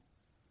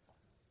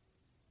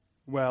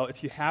Well,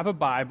 if you have a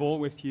Bible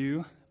with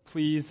you,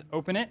 please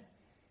open it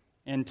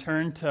and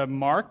turn to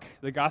Mark,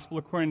 the Gospel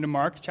according to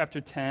Mark, chapter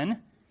 10.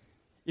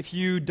 If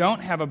you don't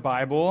have a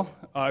Bible,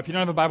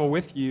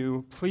 with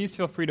you, please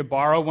feel free to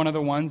borrow one of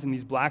the ones in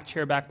these black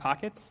chair back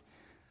pockets.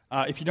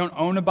 If you don't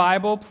own a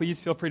Bible, please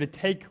feel free to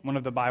take one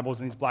of the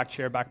Bibles in these black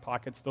chair back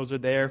pockets. Those are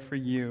there for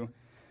you.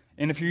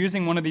 And if you're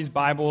using one of these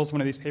Bibles, one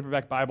of these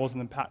paperback Bibles in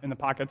the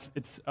pockets,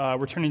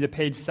 we're turning to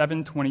page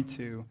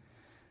 722.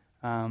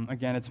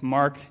 Again, it's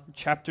Mark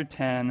chapter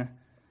 10,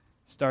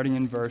 starting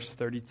in verse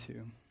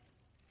 32.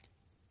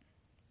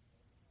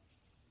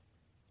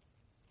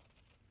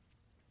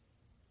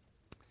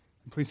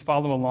 Please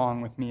follow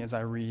along with me as I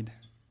read.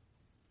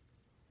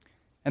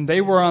 And they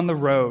were on the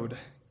road,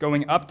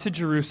 going up to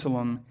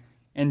Jerusalem,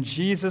 and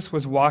Jesus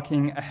was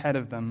walking ahead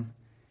of them.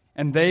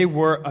 And they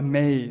were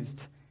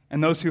amazed,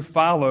 and those who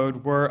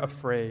followed were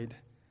afraid.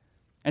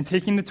 And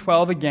taking the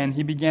 12 again,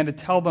 he began to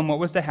tell them what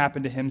was to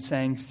happen to him,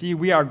 saying, "See,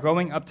 we are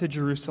going up to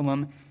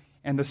Jerusalem,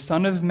 and the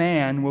Son of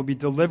Man will be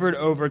delivered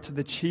over to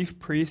the chief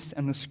priests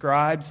and the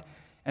scribes,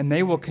 and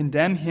they will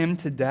condemn him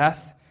to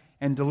death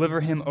and deliver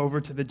him over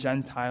to the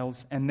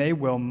Gentiles, and they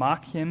will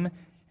mock him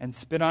and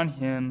spit on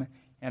him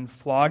and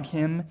flog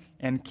him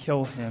and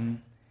kill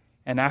him.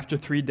 And after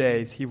 3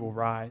 days he will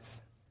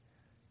rise."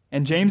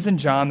 And James and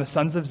John, the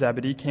sons of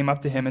Zebedee, came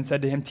up to him and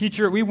said to him,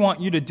 "Teacher, we want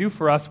you to do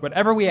for us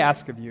whatever we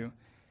ask of you."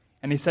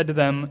 And he said to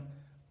them,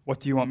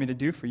 "What do you want me to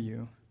do for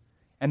you?"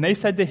 And they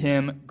said to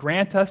him,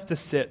 "Grant us to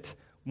sit,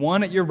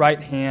 one at your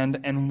right hand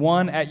and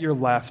one at your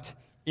left,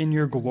 in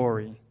your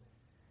glory."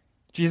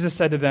 Jesus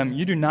said to them,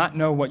 "You do not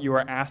know what you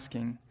are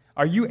asking.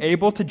 Are you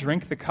able to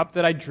drink the cup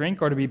that I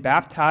drink, or to be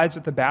baptized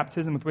with the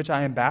baptism with which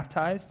I am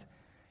baptized?"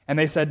 And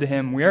they said to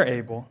him, "We are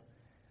able."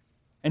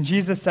 And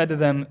Jesus said to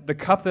them, "The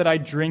cup that I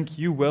drink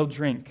you will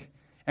drink,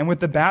 and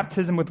with the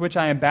baptism with which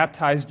I am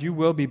baptized you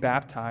will be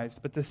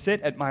baptized. But to sit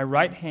at my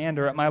right hand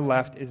or at my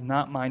left is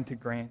not mine to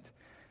grant,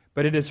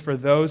 but it is for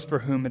those for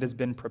whom it has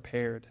been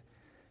prepared."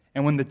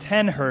 And when the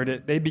 10 heard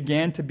it, they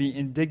began to be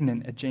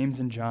indignant at James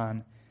and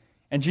John.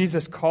 And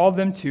Jesus called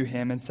them to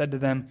him and said to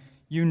them,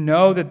 "You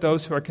know that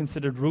those who are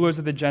considered rulers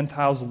of the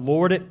Gentiles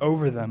lord it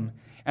over them,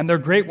 and their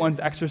great ones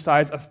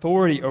exercise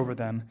authority over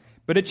them.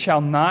 But it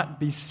shall not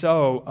be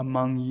so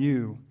among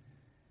you.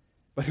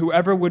 But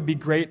whoever would be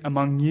great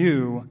among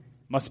you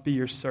must be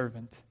your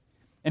servant.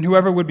 And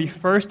whoever would be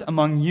first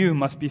among you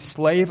must be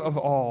slave of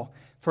all.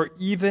 For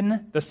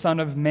even the Son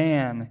of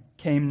Man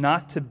came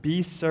not to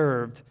be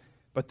served,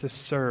 but to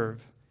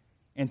serve,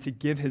 and to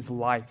give his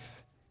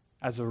life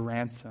as a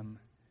ransom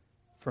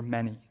for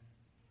many."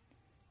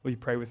 Will you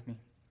pray with me?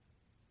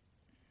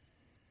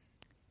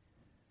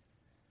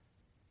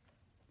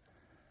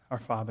 Our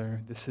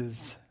Father, this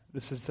is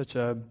such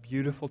a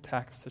beautiful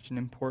text, such an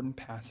important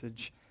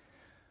passage.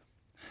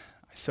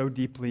 I so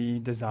deeply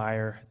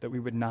desire that we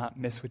would not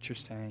miss what you're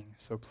saying.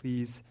 So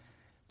please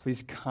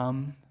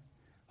come.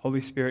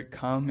 Holy Spirit,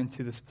 come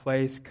into this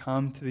place.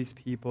 Come to these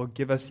people.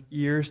 Give us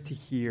ears to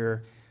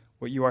hear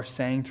what you are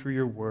saying through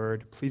your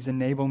word. Please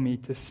enable me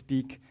to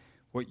speak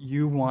what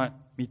you want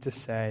me to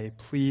say.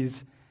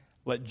 Please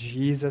let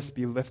Jesus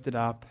be lifted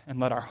up and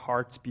let our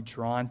hearts be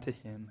drawn to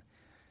him.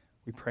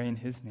 We pray in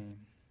his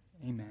name.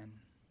 Amen.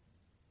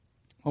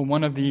 Well,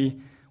 one of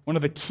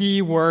the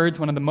key words,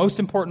 one of the most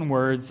important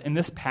words in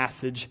this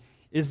passage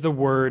is the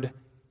word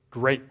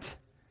great.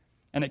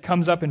 And it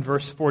comes up in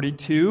verse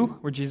 42,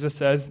 where Jesus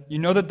says, "You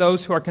know that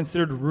those who are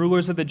considered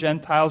rulers of the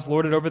Gentiles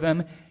lord it over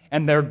them,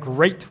 and their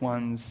great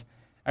ones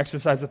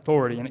exercise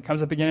authority." And it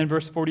comes up again in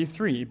verse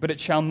 43, "But it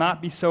shall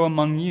not be so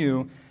among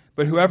you,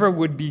 but whoever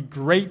would be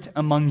great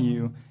among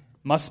you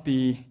must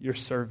be your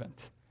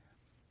servant."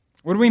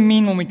 What do we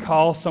mean when we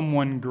call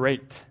someone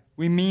great?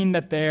 We mean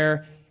that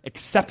they're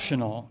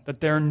exceptional,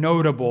 that they're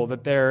notable,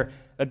 that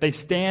they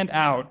stand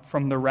out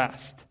from the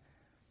rest.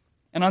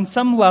 And on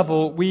some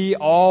level, we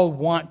all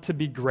want to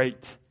be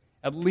great,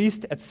 at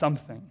least at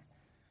something.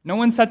 No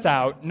one's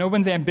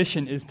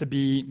ambition is to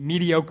be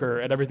mediocre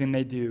at everything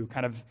they do,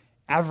 kind of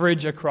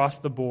average across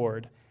the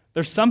board.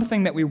 There's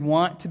something that we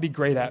want to be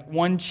great at,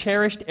 one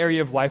cherished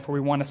area of life where we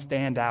want to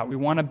stand out. We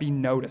want to be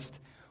noticed.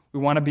 We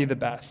want to be the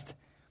best.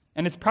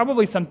 And it's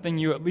probably something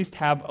you at least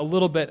have a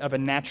little bit of a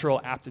natural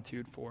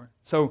aptitude for.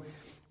 So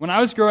when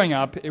I was growing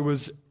up, it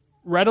was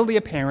readily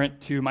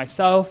apparent to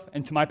myself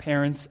and to my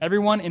parents,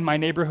 everyone in my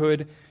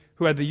neighborhood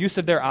who had the use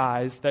of their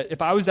eyes, that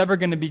if I was ever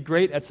going to be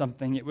great at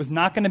something, it was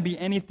not going to be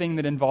anything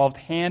that involved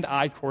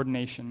hand-eye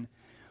coordination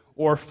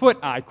or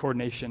foot-eye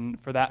coordination,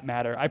 for that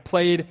matter. I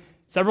played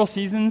several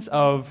seasons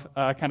of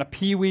kind of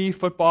pee-wee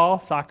football,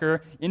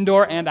 soccer,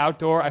 indoor and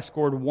outdoor. I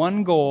scored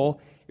 1 goal.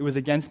 It was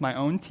against my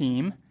own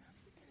team.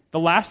 The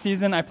last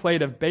season I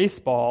played of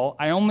baseball,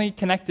 I only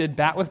connected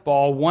bat with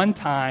ball 1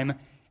 time,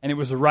 and it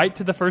was right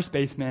to the first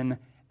baseman,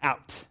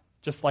 out,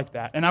 just like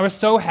that. And I was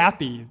so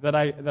happy that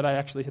I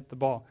actually hit the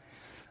ball.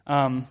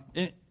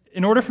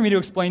 In order for me to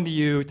explain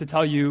to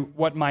tell you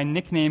what my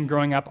nickname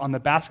growing up on the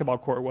basketball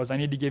court was, I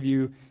need to give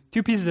you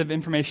 2 pieces of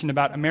information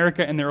about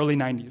America in the early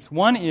 90s.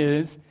 One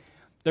is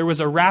there was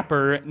a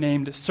rapper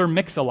named Sir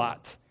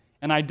Mix-a-Lot,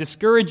 and I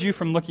discourage you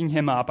from looking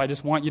him up. I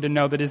just want you to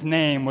know that his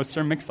name was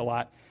Sir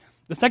Mix-a-Lot.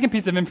 The second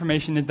piece of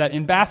information is that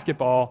in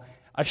basketball,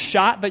 a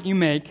shot that you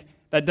make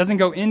that doesn't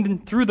go in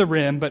through the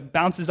rim but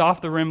bounces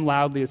off the rim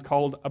loudly is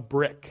called a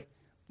brick,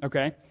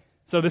 okay?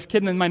 So this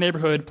kid in my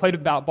neighborhood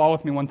played ball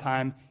with me one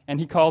time, and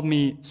he called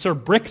me Sir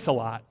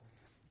Bricks-a-Lot.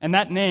 And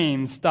that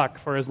name stuck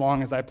for as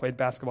long as I played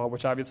basketball,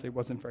 which obviously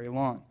wasn't very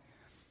long.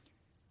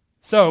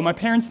 So my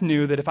parents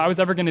knew that if I was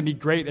ever going to be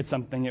great at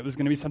something, it was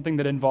going to be something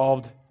that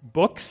involved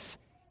books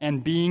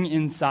and being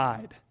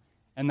inside.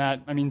 And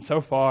that,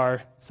 so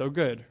far, so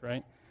good,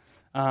 right?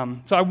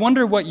 So I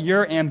wonder what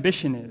your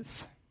ambition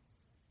is.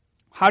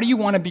 How do you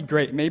want to be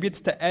great? Maybe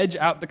it's to edge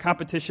out the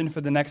competition for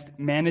the next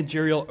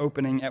managerial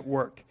opening at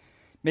work.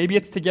 Maybe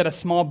it's to get a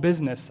small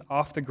business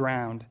off the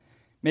ground.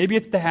 Maybe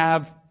it's to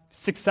have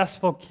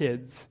successful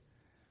kids.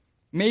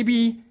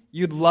 Maybe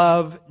you'd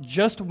love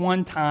just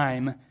one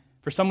time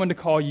for someone to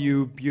call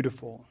you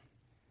beautiful.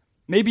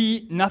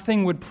 Maybe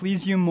nothing would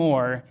please you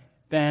more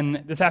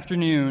than this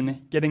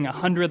afternoon getting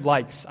 100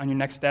 likes on your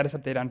next status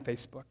update on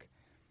Facebook.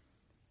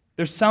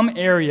 There's some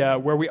area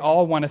where we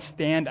all want to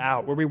stand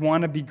out, where we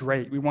want to be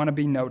great, we want to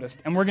be noticed.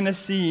 And we're going to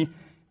see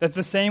that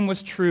the same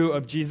was true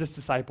of Jesus'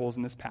 disciples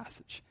in this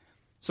passage.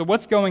 So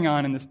what's going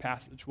on in this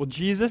passage? Well,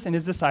 Jesus and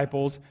his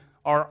disciples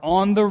are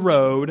on the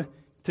road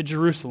to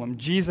Jerusalem.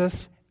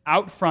 Jesus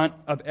out front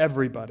of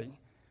everybody.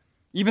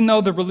 Even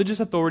though the religious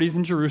authorities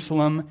in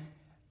Jerusalem,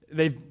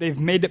 they've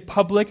made it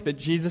public that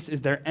Jesus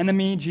is their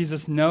enemy,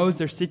 Jesus knows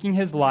they're seeking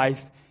his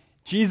life,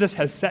 Jesus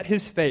has set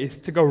his face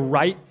to go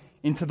right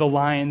into the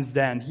lion's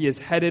den. He is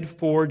headed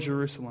for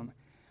Jerusalem.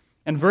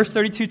 And verse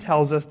 32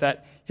 tells us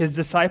that his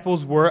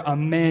disciples were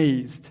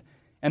amazed,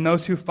 and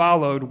those who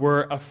followed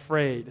were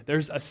afraid.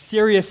 There's a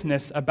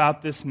seriousness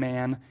about this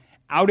man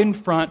out in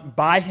front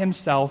by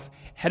himself,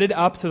 headed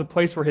up to the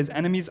place where his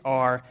enemies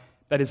are,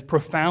 that is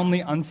profoundly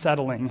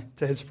unsettling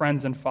to his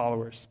friends and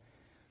followers.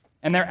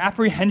 And their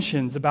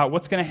apprehensions about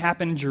what's going to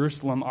happen in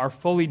Jerusalem are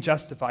fully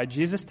justified.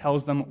 Jesus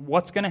tells them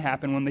what's going to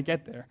happen when they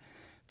get there.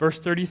 Verse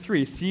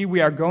 33, "See,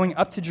 we are going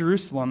up to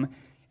Jerusalem,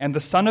 and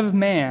the Son of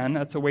Man,"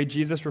 that's the way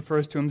Jesus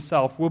refers to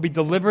himself, "will be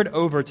delivered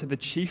over to the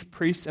chief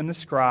priests and the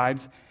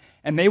scribes,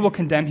 and they will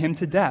condemn him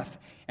to death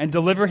and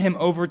deliver him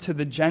over to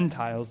the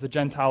Gentiles." The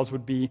Gentiles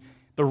would be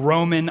the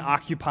Roman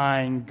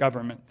occupying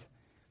government.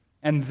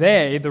 "And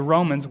they, the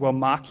Romans, will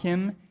mock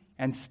him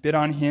and spit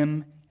on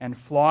him and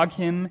flog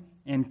him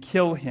and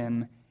kill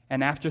him,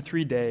 and after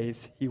 3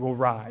 days he will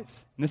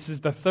rise." And this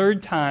is the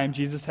third time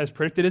Jesus has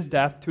predicted his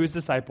death to his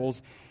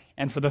disciples,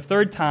 and for the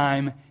third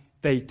time,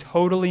 they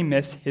totally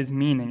miss his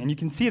meaning. And you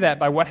can see that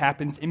by what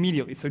happens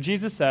immediately. So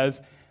Jesus says,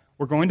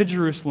 "We're going to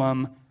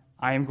Jerusalem.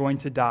 I am going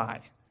to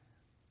die."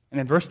 And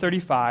in verse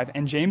 35,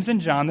 "And James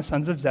and John, the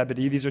sons of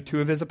Zebedee," these are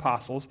two of his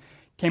apostles,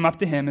 "came up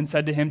to him and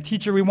said to him,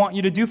 'Teacher, we want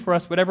you to do for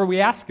us whatever we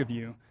ask of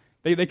you.'"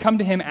 They come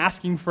to him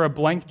asking for a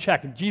blank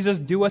check. "Jesus,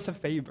 do us a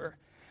favor."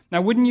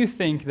 Now, wouldn't you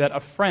think that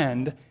a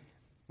friend,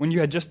 when you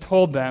had just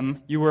told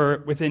them you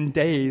were within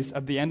days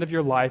of the end of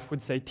your life,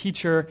 would say,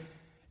 "Teacher,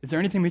 is there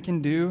anything we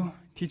can do?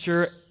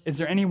 Teacher, is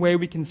there any way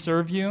we can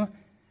serve you?"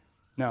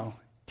 No.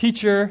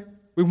 "Teacher,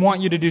 we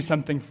want you to do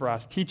something for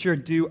us. Teacher,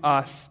 do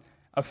us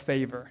a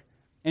favor."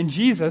 And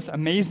Jesus,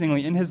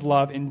 amazingly, in his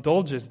love,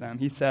 indulges them.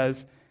 He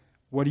says,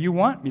 "What do you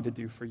want me to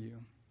do for you?"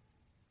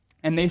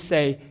 And they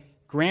say,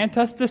 "Grant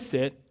us to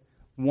sit,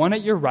 one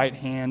at your right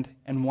hand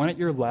and one at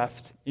your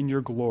left, in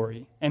your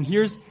glory." And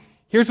here's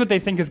what they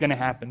think is going to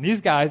happen.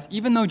 These guys,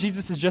 even though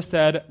Jesus has just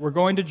said, "We're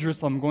going to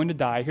Jerusalem, I'm going to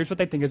die," here's what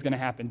they think is going to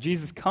happen.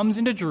 Jesus comes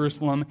into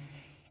Jerusalem,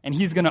 and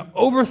he's going to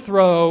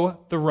overthrow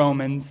the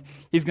Romans.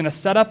 He's going to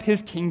set up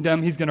his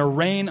kingdom. He's going to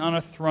reign on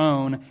a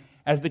throne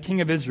as the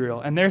king of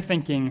Israel. And they're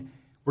thinking,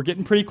 "We're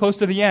getting pretty close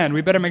to the end.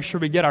 We better make sure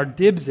we get our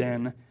dibs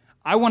in.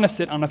 I want to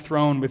sit on a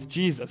throne with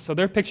Jesus." So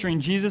they're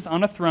picturing Jesus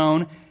on a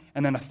throne,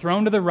 and then a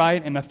throne to the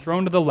right and a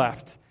throne to the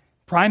left.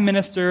 Prime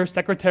Minister,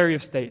 Secretary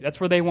of State, that's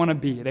where they want to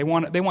be. They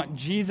want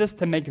Jesus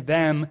to make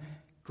them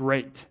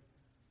great.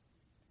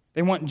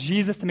 They want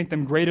Jesus to make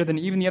them greater than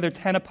even the other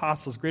 10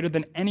 apostles, greater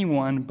than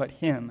anyone but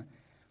him.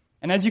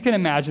 And as you can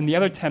imagine, the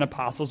other 10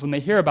 apostles, when they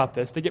hear about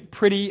this, they get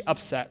pretty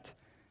upset.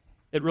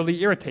 It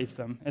really irritates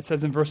them. It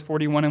says in verse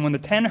 41, "And when the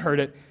 10 heard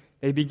it,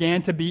 they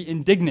began to be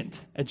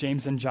indignant at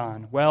James and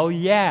John." Well,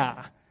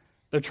 yeah,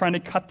 they're trying to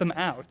cut them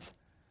out.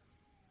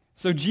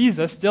 So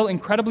Jesus, still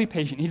incredibly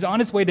patient, he's on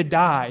his way to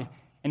die,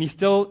 and he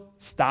still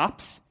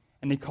stops,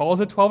 and he calls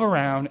the 12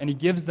 around, and he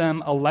gives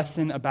them a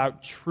lesson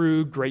about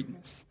true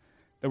greatness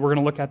that we're going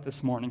to look at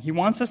this morning. He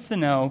wants us to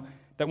know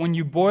that when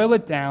you boil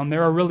it down,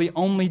 there are really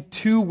only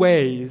two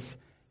ways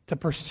to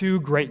pursue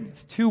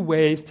greatness, two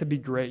ways to be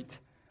great.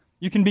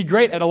 You can be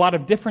great at a lot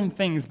of different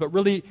things, but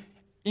really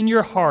in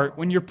your heart,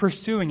 when you're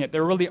pursuing it,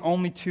 there are really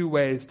only two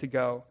ways to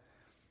go.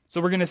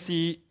 So we're going to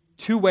see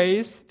two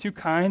ways, two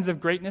kinds of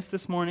greatness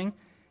this morning,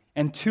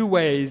 and two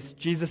ways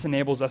Jesus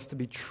enables us to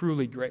be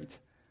truly great.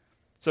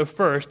 So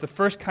first, the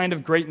first kind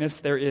of greatness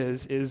there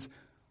is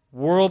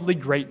worldly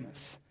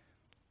greatness.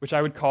 which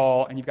I would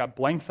call, and you've got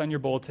blanks on your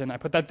bulletin, I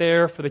put that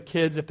there for the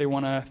kids if they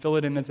want to fill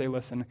it in as they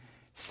listen,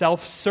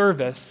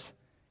 self-service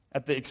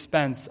at the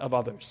expense of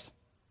others.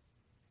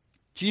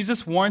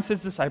 Jesus warns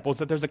his disciples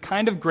that there's a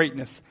kind of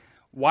greatness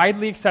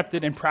widely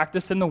accepted and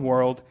practiced in the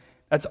world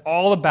that's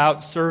all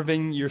about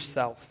serving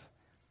yourself.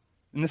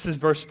 And this is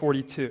verse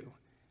 42.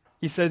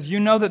 He says,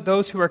 "You know that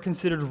those who are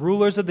considered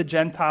rulers of the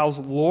Gentiles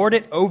lord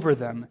it over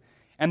them,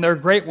 and their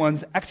great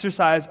ones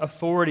exercise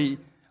authority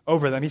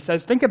over them." He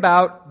says, think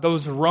about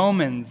those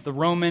Romans, the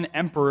Roman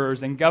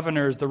emperors and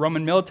governors, the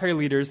Roman military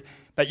leaders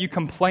that you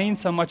complain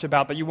so much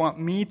about, that you want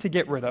me to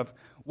get rid of.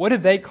 What do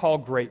they call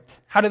great?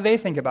 How do they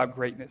think about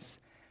greatness?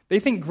 They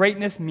think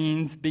greatness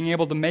means being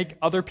able to make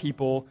other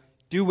people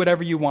do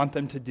whatever you want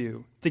them to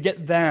do, to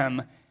get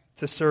them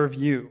to serve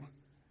you.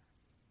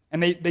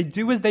 And they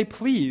do as they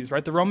please,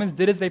 right? The Romans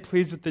did as they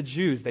pleased with the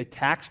Jews. They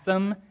taxed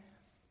them.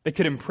 They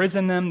could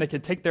imprison them. They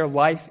could take their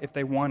life if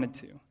they wanted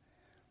to.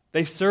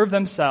 They served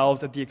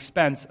themselves at the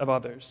expense of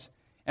others.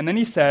 And then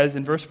he says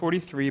in verse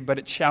 43, "But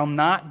it shall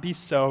not be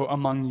so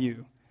among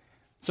you."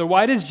 So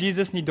why does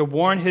Jesus need to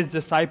warn his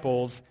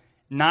disciples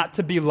not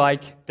to be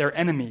like their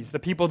enemies, the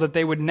people that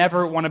they would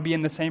never want to be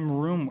in the same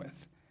room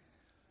with?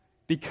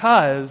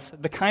 Because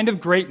the kind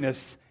of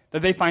greatness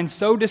that they find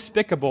so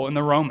despicable in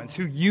the Romans,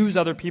 who use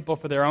other people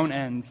for their own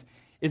ends,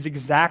 is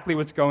exactly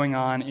what's going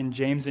on in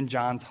James and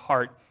John's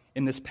heart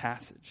in this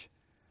passage.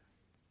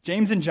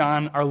 James and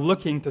John are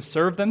looking to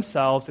serve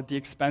themselves at the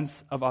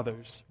expense of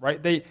others,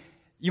 right?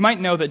 You might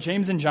know that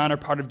James and John are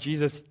part of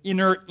Jesus'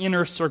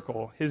 inner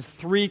circle, his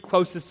three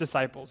closest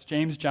disciples,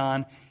 James,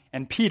 John,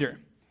 and Peter.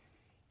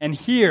 And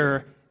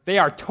here, they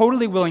are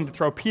totally willing to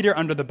throw Peter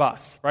under the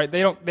bus, right?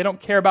 They don't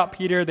care about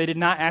Peter. They did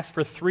not ask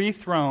for 3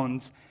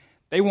 thrones.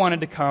 They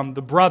wanted to come,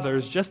 the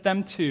brothers, just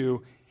them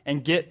two,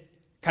 and get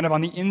kind of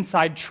on the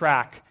inside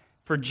track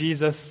for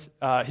Jesus,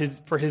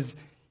 for his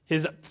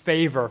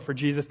favor, for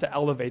Jesus to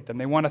elevate them.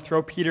 They want to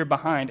throw Peter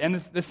behind. And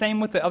it's the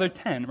same with the other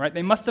 10, right?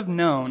 They must have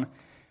known,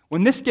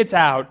 when this gets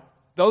out,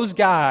 those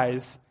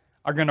guys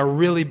are going to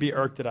really be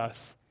irked at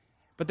us.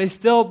 But they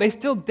still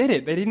did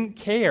it. They didn't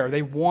care.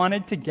 They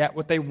wanted to get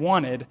what they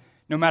wanted,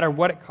 no matter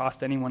what it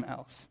cost anyone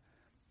else.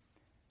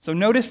 So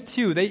notice,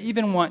 too, they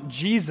even want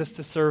Jesus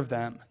to serve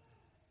them.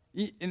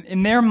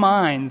 In their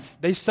minds,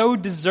 they so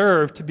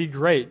deserve to be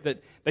great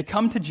that they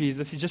come to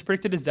Jesus, he's just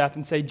predicted his death,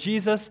 and say,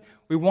 "Jesus,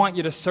 we want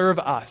you to serve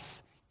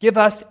us. Give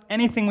us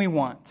anything we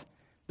want."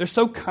 They're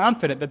so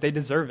confident that they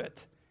deserve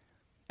it.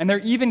 And they're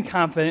even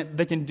confident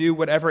they can do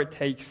whatever it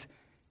takes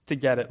to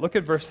get it. Look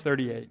at verse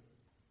 38.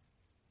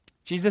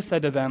 Jesus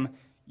said to them,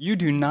 "You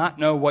do not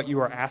know what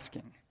you are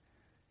asking.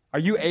 Are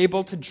you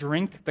able to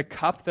drink the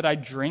cup that I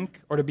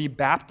drink, or to be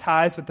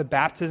baptized with the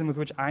baptism with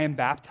which I am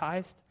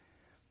baptized?"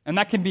 And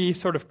that can be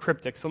sort of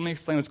cryptic, so let me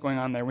explain what's going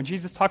on there. When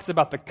Jesus talks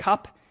about the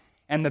cup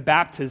and the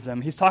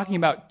baptism, he's talking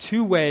about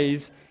 2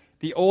 ways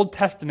the Old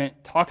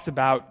Testament talks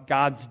about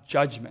God's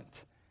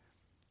judgment,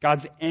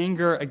 God's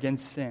anger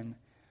against sin.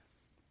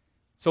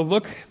 So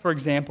look, for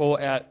example,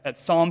 at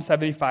Psalm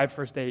 75,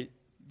 verse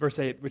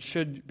 8, which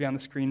should be on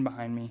the screen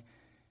behind me.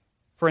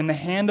 "For in the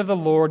hand of the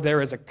Lord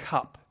there is a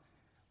cup,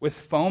 with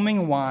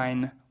foaming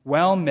wine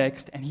well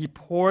mixed, and he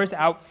pours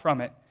out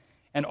from it,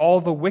 and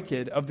all the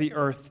wicked of the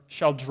earth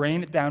shall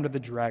drain it down to the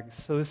dregs."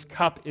 So this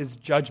cup is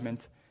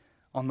judgment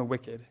on the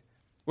wicked.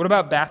 What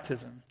about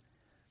baptism?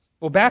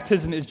 Well,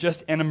 baptism is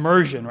just an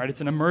immersion, right?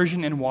 It's an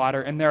immersion in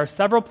water, and there are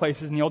several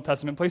places in the Old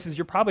Testament, places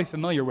you're probably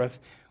familiar with,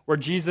 where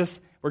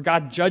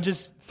God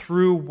judges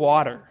through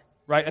water,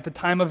 right? At the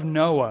time of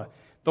Noah,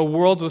 the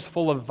world was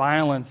full of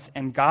violence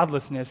and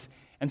godlessness,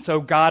 and so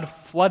God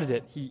flooded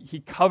it. He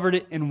covered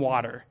it in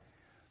water.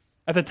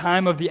 At the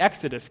time of the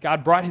Exodus,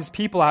 God brought his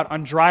people out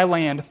on dry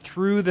land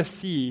through the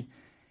sea,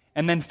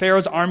 and then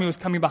Pharaoh's army was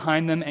coming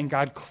behind them, and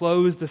God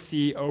closed the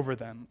sea over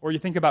them. Or you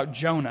think about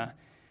Jonah.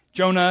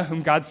 Jonah,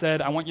 whom God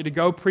said, "I want you to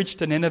go preach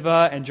to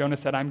Nineveh," and Jonah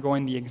said, "I'm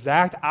going the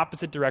exact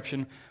opposite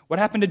direction." What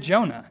happened to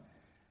Jonah?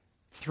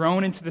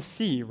 Thrown into the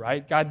sea,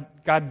 right?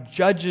 God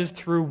judges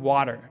through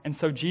water. And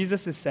so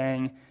Jesus is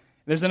saying,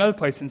 there's another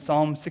place in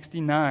Psalm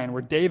 69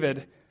 where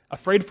David,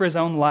 afraid for his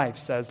own life,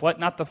 says, "Let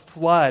not the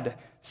flood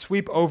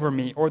sweep over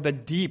me, or the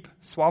deep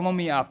swallow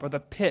me up, or the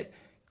pit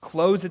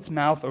close its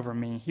mouth over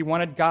me." He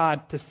wanted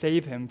God to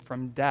save him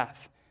from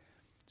death.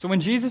 So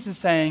when Jesus is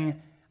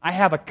saying, "I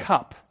have a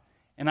cup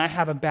and I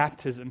have a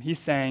baptism," he's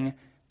saying,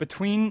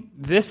 between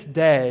this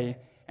day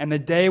and the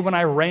day when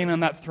I reign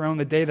on that throne,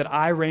 the day that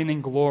I reign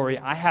in glory,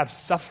 I have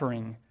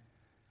suffering.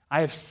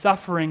 I have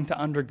suffering to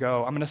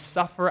undergo. I'm going to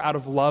suffer out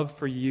of love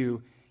for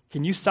you.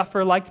 Can you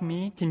suffer like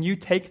me? Can you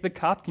take the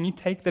cup? Can you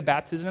take the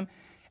baptism?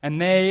 And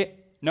they,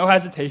 no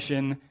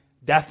hesitation,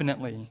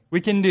 definitely.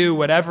 We can do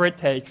whatever it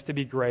takes to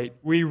be great.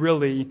 We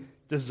really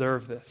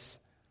deserve this.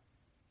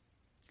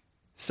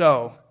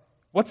 So,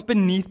 what's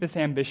beneath this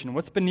ambition?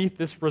 What's beneath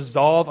this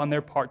resolve on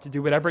their part to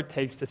do whatever it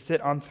takes to sit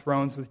on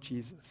thrones with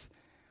Jesus?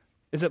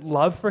 Is it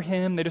love for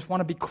him? They just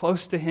want to be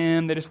close to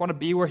him. They just want to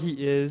be where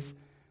he is?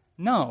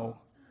 No.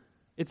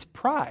 It's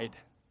pride.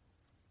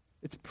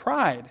 It's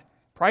pride.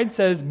 Pride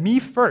says, me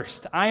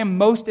first. I am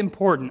most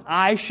important.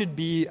 I should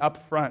be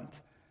up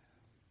front.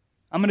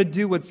 I'm going to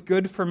do what's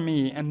good for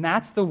me, and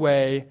that's the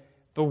way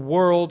the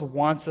world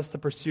wants us to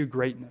pursue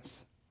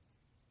greatness.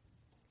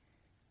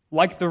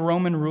 Like the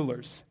Roman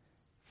rulers,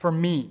 for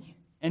me.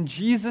 And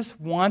Jesus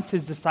wants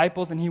his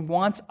disciples, and he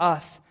wants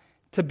us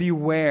to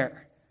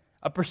beware.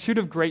 A pursuit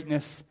of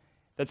greatness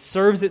that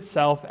serves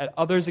itself at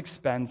others'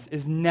 expense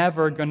is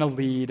never going to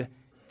lead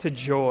to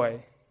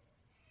joy.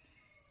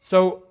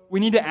 So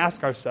we need to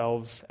ask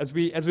ourselves, as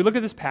we look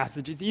at this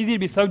passage, it's easy to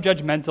be so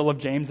judgmental of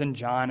James and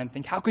John and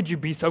think, how could you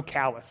be so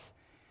callous?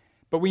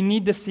 But we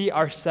need to see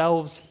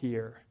ourselves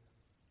here.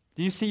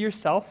 Do you see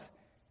yourself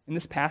in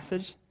this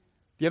passage?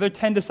 The other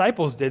 10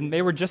 disciples didn't.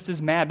 They were just as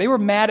mad. They were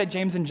mad at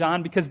James and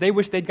John because they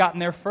wished they'd gotten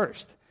there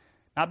first,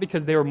 not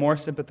because they were more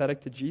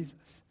sympathetic to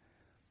Jesus.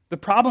 The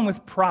problem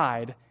with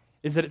pride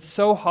is that it's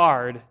so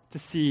hard to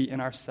see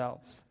in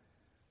ourselves.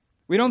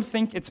 We don't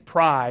think it's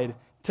pride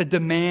to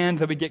demand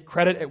that we get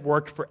credit at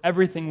work for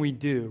everything we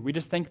do. We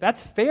just think that's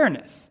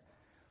fairness.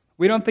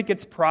 We don't think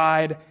it's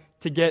pride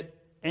to get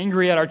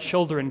angry at our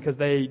children because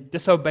they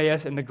disobey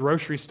us in the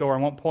grocery store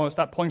and won't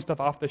stop pulling stuff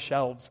off the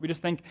shelves. We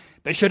just think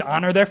they should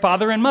honor their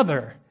father and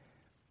mother.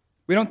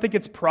 We don't think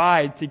it's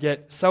pride to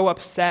get so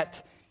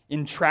upset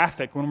in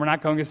traffic when we're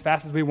not going as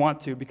fast as we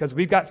want to because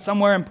we've got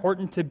somewhere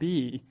important to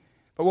be.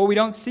 But what we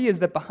don't see is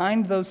that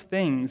behind those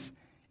things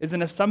is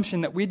an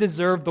assumption that we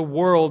deserve the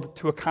world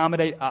to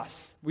accommodate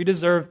us. We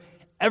deserve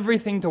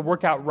everything to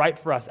work out right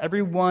for us.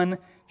 Everyone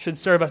should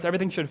serve us.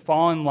 Everything should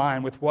fall in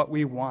line with what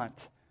we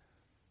want.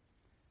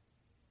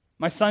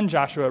 My son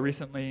Joshua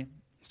recently,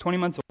 he's 20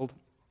 months old,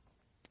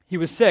 he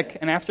was sick,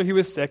 and after he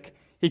was sick,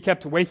 he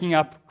kept waking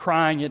up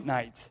crying at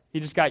night. He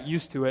just got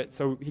used to it,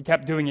 so he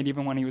kept doing it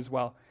even when he was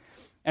well.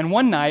 And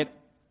one night,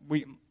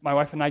 my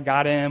wife and I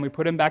got in, we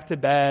put him back to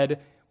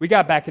bed, we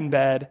got back in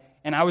bed,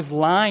 and I was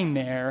lying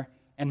there,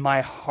 and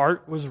my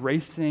heart was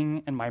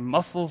racing, and my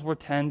muscles were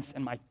tense,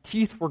 and my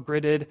teeth were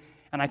gritted,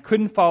 and I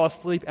couldn't fall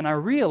asleep, and I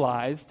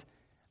realized,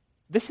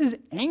 this is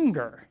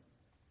anger.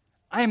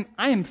 I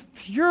am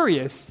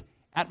furious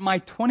at my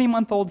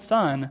 20-month-old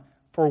son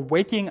for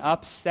waking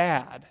up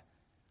sad.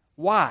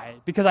 Why?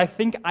 Because I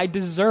think I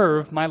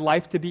deserve my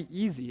life to be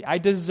easy. I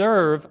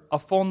deserve a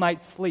full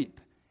night's sleep.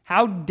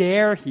 How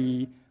dare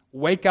he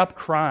wake up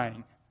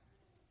crying?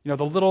 You know,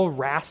 the little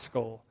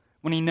rascal,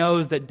 when he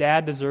knows that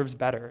dad deserves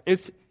better.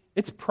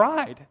 It's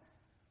pride.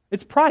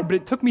 It's pride, but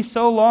it took me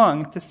so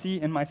long to see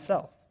in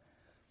myself.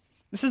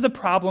 This is a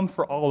problem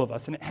for all of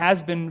us, and it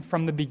has been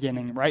from the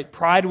beginning, right?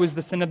 Pride was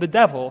the sin of the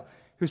devil,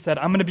 who said,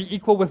 I'm going to be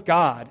equal with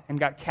God, and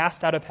got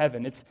cast out of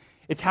heaven.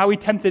 It's how he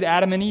tempted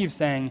Adam and Eve,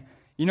 saying,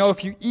 you know,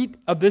 if you eat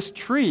of this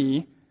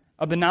tree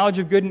of the knowledge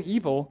of good and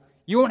evil,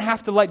 you won't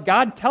have to let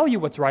God tell you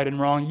what's right and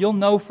wrong. You'll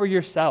know for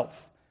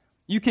yourself.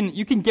 You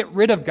can get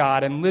rid of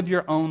God and live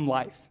your own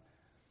life.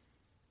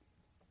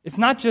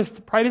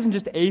 Pride isn't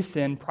just a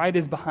sin, pride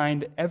is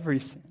behind every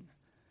sin.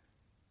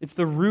 It's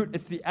the root,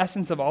 it's the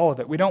essence of all of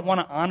it. We don't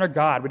want to honor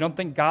God. We don't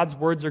think God's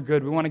words are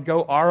good. We want to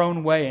go our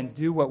own way and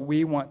do what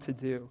we want to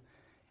do.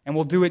 And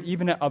we'll do it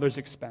even at others'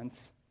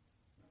 expense.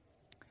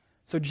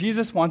 So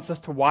Jesus wants us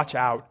to watch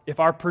out if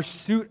our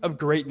pursuit of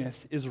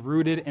greatness is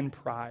rooted in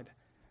pride.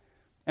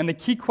 And the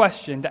key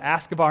question to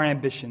ask of our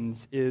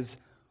ambitions is,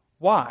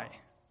 why?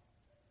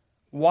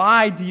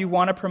 Why do you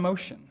want a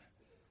promotion?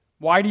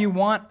 Why do you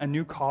want a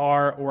new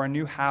car or a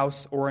new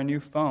house or a new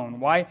phone?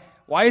 Why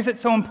is it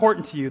so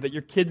important to you that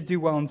your kids do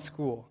well in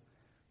school?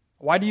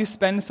 Why do you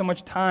spend so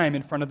much time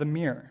in front of the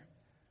mirror?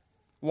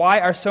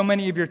 Why are so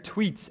many of your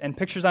tweets and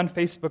pictures on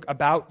Facebook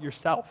about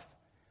yourself?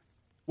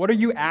 What are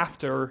you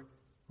after,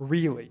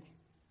 really?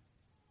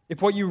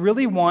 If what you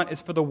really want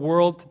is for the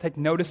world to take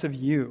notice of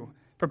you,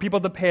 for people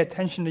to pay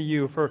attention to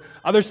you, for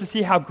others to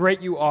see how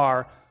great you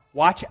are,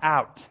 watch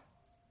out.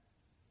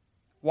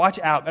 Watch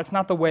out. That's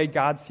not the way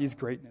God sees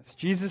greatness.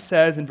 Jesus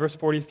says in verse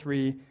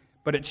 43,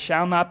 but it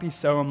shall not be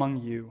so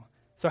among you.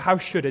 So how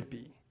should it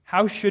be?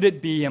 How should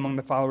it be among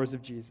the followers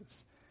of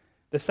Jesus?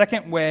 The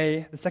second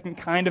way, the second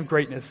kind of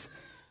greatness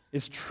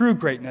is true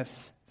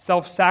greatness,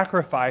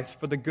 self-sacrifice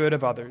for the good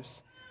of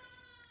others.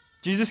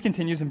 Jesus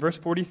continues in verse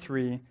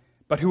 43,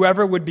 but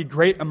whoever would be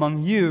great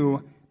among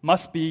you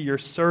must be your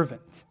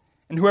servant,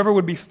 and whoever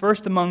would be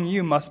first among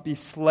you must be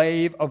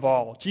slave of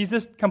all.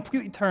 Jesus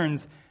completely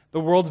turns the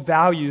world's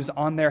values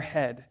on their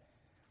head.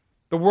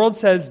 The world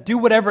says, do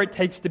whatever it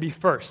takes to be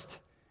first.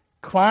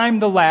 Climb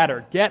the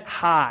ladder, get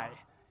high.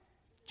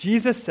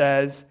 Jesus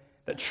says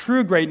that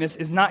true greatness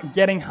is not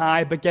getting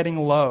high, but getting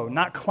low,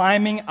 not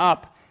climbing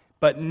up,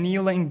 but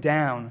kneeling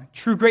down.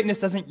 True greatness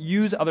doesn't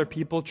use other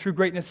people. True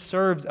greatness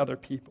serves other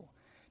people.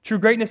 True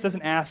greatness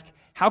doesn't ask,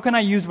 how can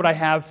I use what I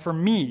have for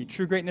me?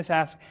 True greatness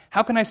asks,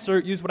 how can I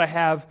use what I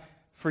have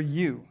for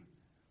you?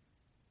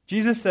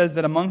 Jesus says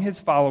that among his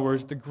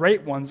followers, the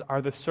great ones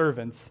are the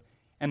servants,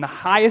 and the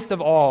highest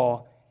of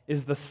all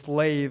is the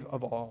slave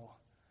of all.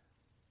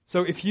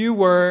 So if you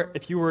were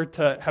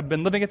to have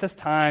been living at this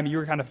time, you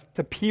were kind of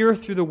to peer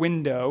through the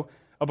window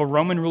of a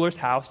Roman ruler's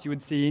house, you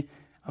would see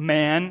a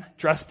man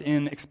dressed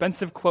in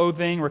expensive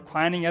clothing,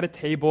 reclining at a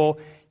table,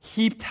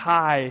 heaped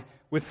high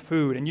with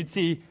food. And you'd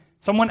see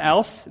someone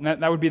else, and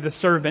that would be the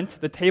servant,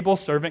 the table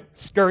servant,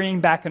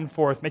 scurrying back and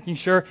forth, making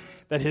sure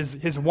that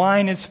his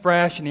wine is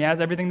fresh and he has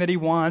everything that he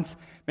wants,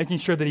 making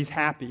sure that he's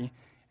happy.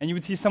 And you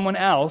would see someone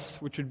else,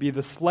 which would be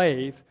the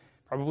slave,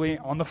 probably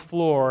on the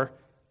floor,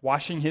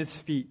 washing his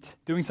feet,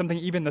 doing something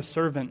even the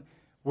servant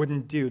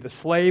wouldn't do. The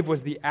slave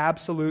was the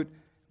absolute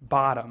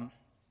bottom.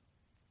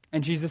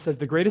 And Jesus says,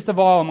 the greatest of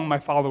all among my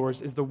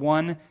followers is the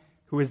one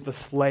who is the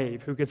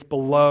slave, who gets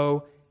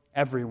below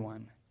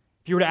everyone.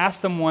 If you were to ask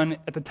someone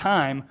at the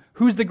time,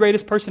 who's the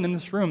greatest person in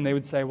this room, they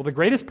would say, well, the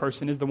greatest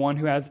person is the one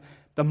who has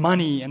the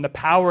money and the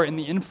power and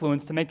the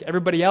influence to make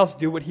everybody else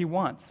do what he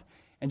wants.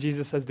 And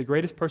Jesus says the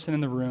greatest person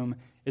in the room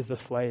is the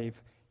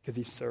slave because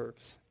he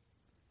serves.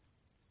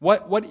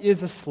 What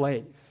is a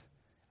slave?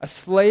 A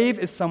slave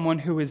is someone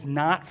who is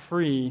not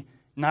free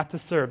not to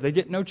serve. They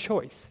get no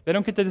choice. They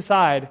don't get to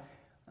decide,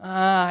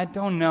 I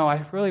don't know,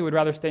 I really would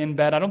rather stay in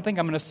bed. I don't think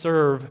I'm going to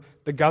serve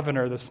the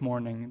governor this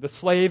morning. The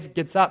slave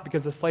gets up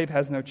because the slave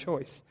has no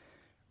choice,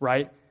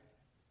 right?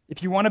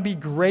 If you want to be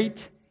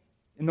great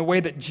in the way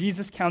that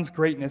Jesus counts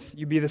greatness,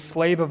 you be the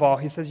slave of all.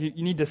 He says you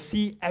need to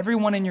see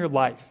everyone in your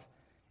life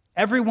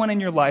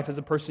as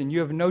a person.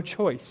 You have no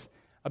choice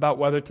about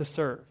whether to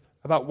serve,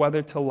 about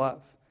whether to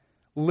love.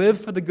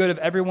 Live for the good of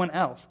everyone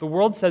else. The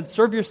world says,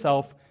 serve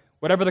yourself,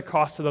 whatever the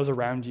cost to those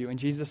around you. And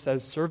Jesus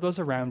says, serve those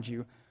around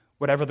you,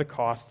 whatever the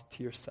cost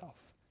to yourself.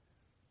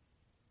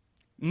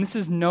 And this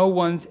is no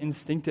one's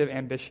instinctive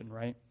ambition,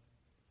 right?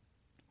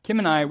 Kim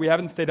and I, we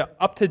haven't stayed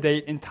up to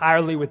date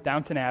entirely with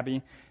Downton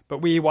Abbey, but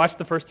we watched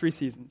the first 3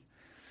 seasons.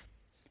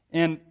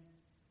 And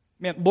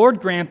man,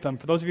 Lord Grantham,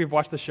 for those of you who've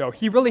watched the show,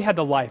 he really had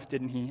the life,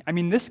 didn't he? I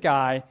mean, this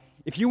guy,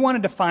 if you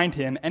wanted to find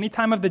him any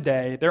time of the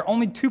day, there are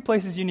only 2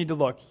 places you need to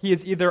look. He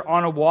is either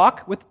on a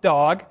walk with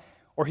dog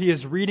or he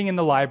is reading in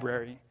the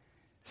library.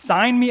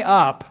 Sign me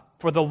up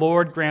for the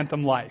Lord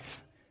Grantham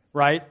life,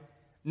 right?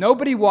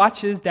 Nobody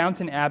watches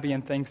Downton Abbey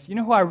and thinks, you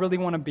know who I really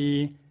want to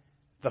be?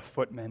 The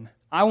footman.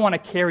 I want to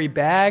carry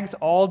bags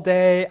all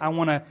day. I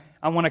want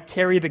to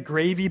carry the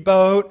gravy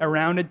boat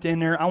around at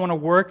dinner. I want to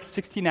work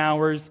 16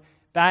 hours.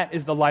 That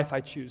is the life I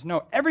choose.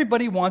 No,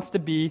 everybody wants to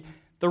be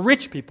the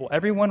rich people.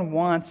 Everyone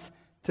wants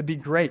to be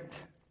great.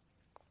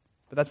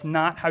 But that's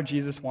not how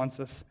Jesus wants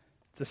us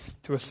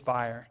to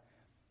aspire.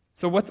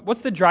 So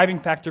what's the driving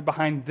factor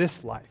behind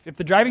this life? If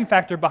the driving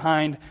factor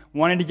behind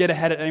wanting to get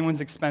ahead at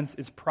anyone's expense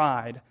is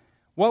pride,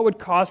 what would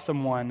cause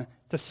someone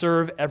to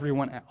serve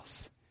everyone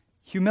else?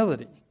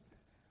 Humility.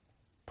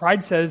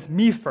 Pride says,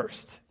 me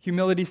first.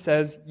 Humility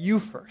says, you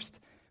first.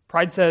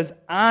 Pride says,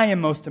 I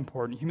am most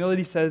important.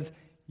 Humility says,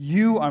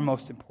 you are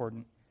most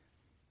important.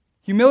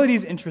 Humility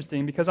is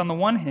interesting because on the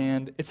one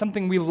hand, it's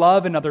something we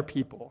love in other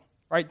people,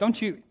 right?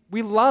 Don't you?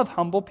 We love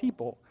humble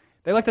people.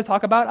 They like to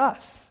talk about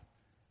us,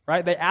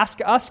 right? They ask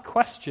us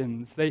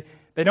questions. They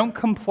don't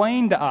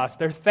complain to us.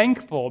 They're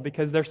thankful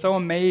because they're so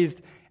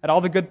amazed at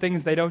all the good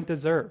things they don't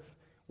deserve.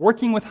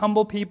 Working with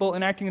humble people,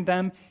 interacting with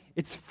them,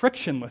 it's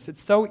frictionless.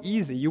 It's so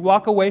easy. You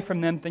walk away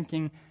from them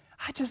thinking,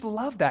 I just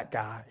love that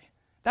guy.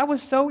 That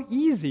was so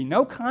easy.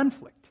 No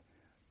conflict.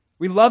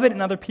 We love it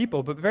in other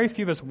people, but very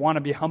few of us want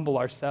to be humble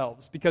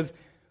ourselves because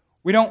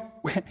we don't,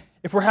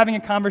 if we're having a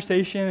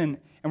conversation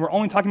and we're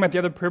only talking about the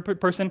other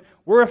person,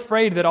 we're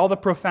afraid that all the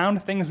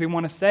profound things we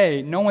want to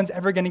say, no one's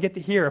ever going to get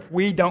to hear if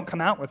we don't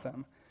come out with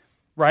them,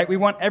 right? We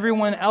want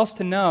everyone else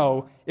to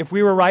know if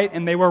we were right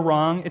and they were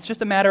wrong. It's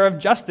just a matter of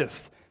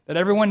justice, that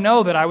everyone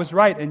know that I was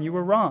right and you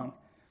were wrong.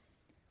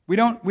 We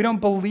don't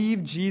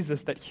believe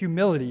Jesus that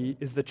humility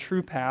is the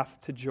true path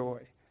to joy.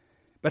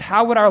 But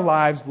how would our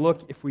lives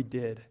look if we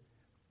did?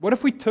 What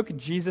if we took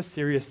Jesus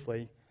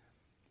seriously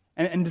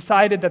and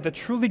decided that the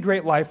truly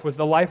great life was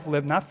the life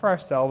lived not for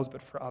ourselves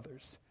but for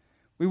others?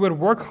 We would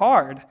work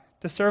hard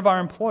to serve our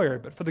employer,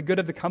 but for the good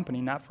of the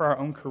company, not for our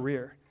own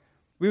career.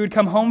 We would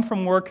come home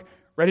from work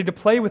ready to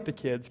play with the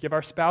kids, give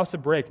our spouse a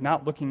break,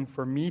 not looking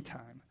for me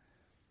time.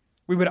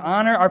 We would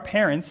honor our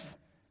parents,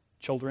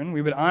 children.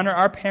 We would honor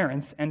our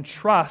parents and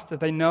trust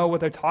that they know what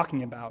they're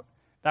talking about.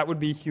 That would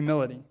be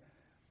humility.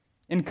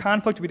 In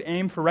conflict, we'd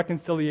aim for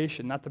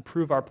reconciliation, not to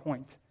prove our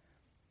point.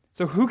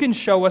 So who can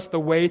show us the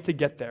way to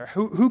get there?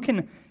 Who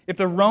can, if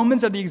the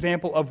Romans are the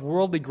example of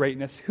worldly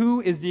greatness,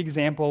 who is the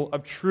example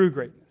of true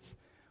greatness?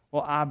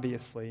 Well,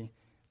 obviously,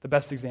 the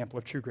best example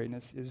of true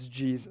greatness is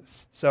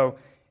Jesus. So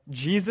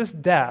Jesus'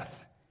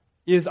 death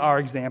is our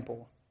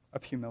example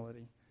of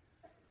humility.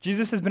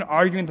 Jesus has been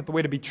arguing that the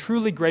way to be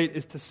truly great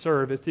is to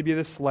serve, is to be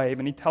the slave,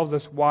 and he tells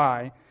us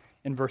why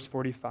in verse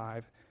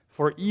 45.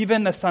 For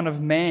even the Son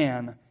of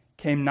Man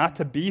came not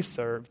to be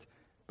served,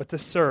 but to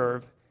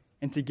serve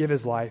and to give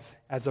his life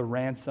as a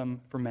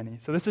ransom for many.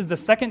 So this is the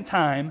second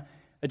time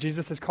that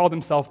Jesus has called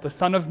himself the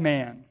Son of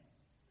Man.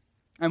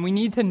 And we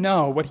need to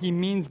know what he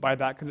means by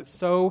that because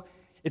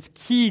it's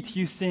key to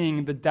you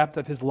seeing the depth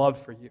of his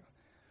love for you.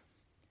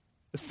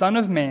 The Son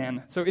of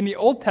Man. So in the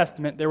Old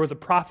Testament, there was a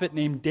prophet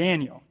named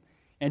Daniel.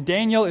 And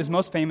Daniel is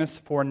most famous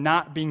for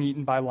not being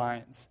eaten by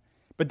lions.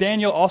 But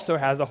Daniel also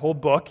has a whole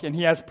book, and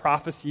he has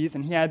prophecies,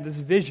 and he had this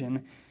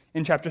vision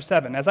in chapter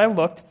 7. As I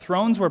looked,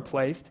 thrones were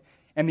placed,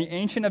 and the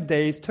Ancient of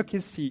Days took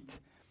his seat.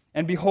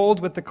 And behold,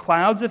 with the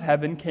clouds of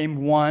heaven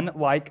came one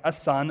like a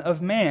son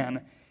of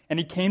man. And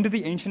he came to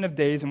the Ancient of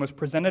Days and was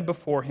presented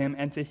before him,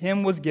 and to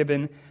him was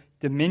given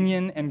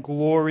dominion and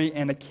glory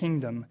and a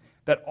kingdom,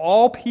 that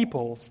all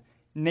peoples,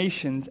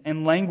 nations,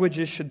 and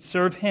languages should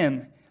serve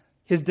him.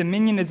 His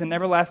dominion is an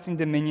everlasting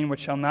dominion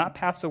which shall not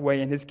pass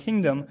away, and his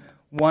kingdom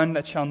one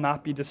that shall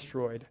not be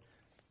destroyed.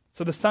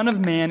 So the Son of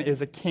Man is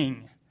a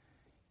king.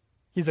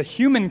 He's a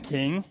human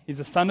king, he's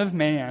a son of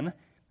man,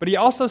 but he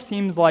also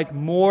seems like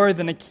more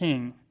than a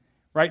king,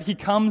 right? He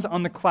comes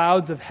on the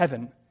clouds of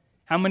heaven.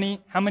 How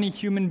many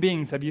human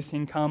beings have you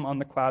seen come on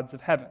the clouds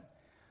of heaven?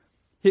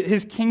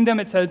 His kingdom,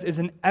 it says, is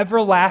an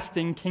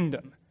everlasting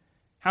kingdom.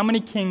 How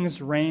many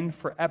kings reign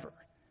forever?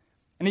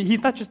 And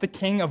he's not just the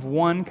king of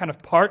one kind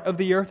of part of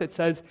the earth. It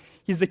says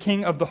he's the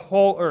king of the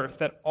whole earth,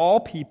 that all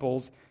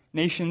peoples,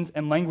 nations,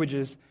 and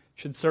languages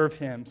should serve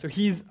him. So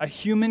he's a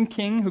human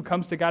king who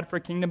comes to God for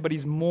a kingdom, but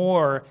he's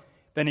more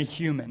than a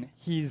human.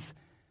 He's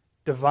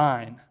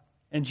divine.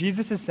 And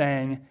Jesus is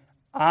saying,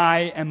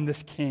 I am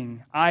this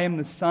king. I am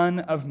the Son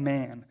of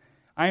Man.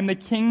 I am the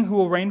king who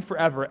will reign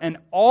forever, and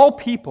all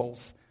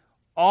peoples,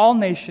 all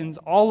nations,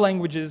 all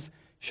languages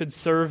should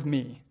serve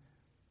me.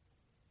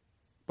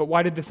 But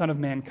why did the Son of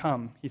Man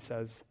come, he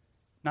says?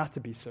 Not to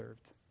be served.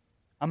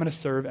 I'm going to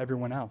serve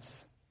everyone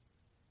else.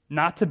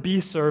 Not to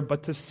be served,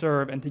 but to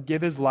serve and to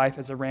give his life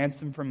as a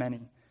ransom for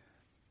many.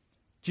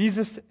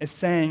 Jesus is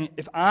saying,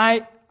 if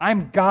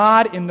I'm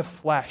God in the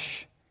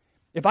flesh,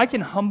 if I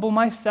can humble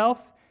myself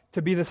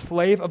to be the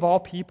slave of all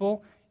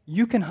people,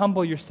 you can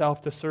humble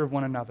yourself to serve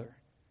one another.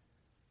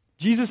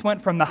 Jesus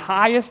went from the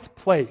highest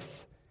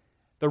place,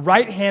 the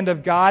right hand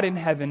of God in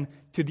heaven,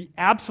 to the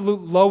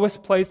absolute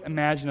lowest place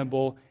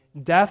imaginable,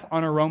 death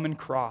on a Roman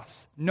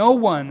cross. No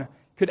one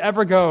could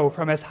ever go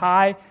from as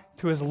high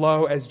to as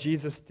low as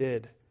Jesus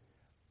did.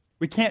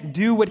 We can't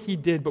do what he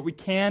did, but we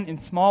can, in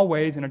small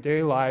ways in our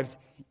daily lives,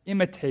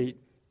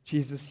 imitate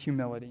Jesus'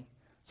 humility.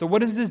 So what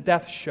does his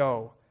death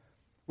show?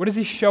 What does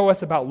he show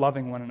us about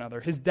loving one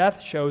another? His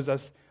death shows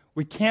us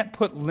we can't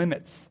put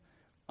limits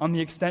on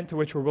the extent to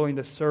which we're willing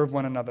to serve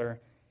one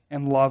another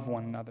and love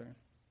one another.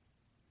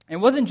 It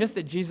wasn't just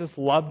that Jesus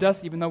loved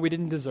us, even though we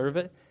didn't deserve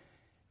it.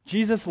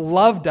 Jesus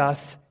loved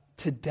us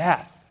to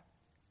death.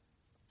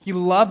 He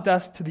loved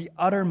us to the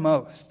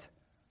uttermost.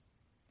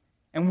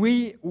 And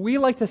we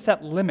like to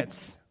set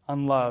limits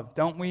on love,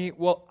 don't we?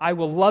 Well, I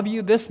will love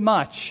you this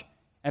much,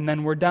 and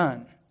then we're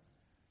done.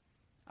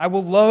 I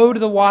will load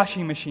the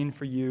washing machine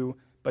for you,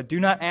 but do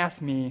not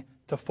ask me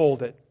to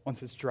fold it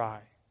once it's dry.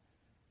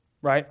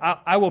 Right?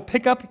 I will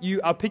pick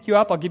you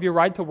up, I'll give you a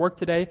ride to work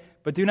today,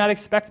 but do not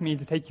expect me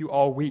to take you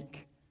all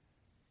week.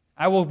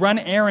 I will run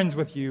errands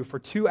with you for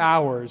 2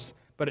 hours,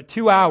 but at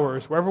 2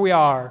 hours, wherever we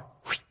are,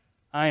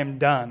 I am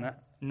done.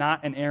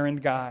 Not an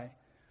errand guy.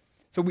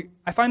 So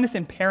I find this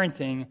in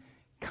parenting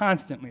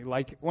constantly.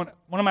 Like one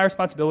of my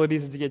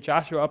responsibilities is to get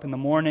Joshua up in the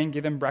morning,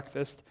 give him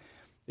breakfast.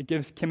 It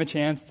gives Kim a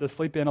chance to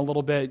sleep in a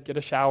little bit, get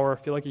a shower,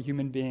 feel like a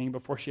human being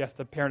before she has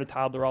to parent a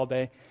toddler all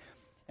day.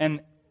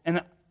 And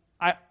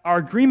our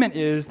agreement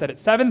is that at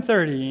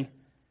 7:30,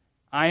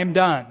 I am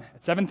done.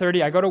 At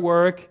 7:30, I go to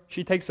work,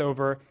 she takes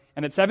over,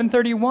 and at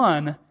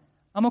 7:31,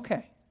 I'm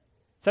okay.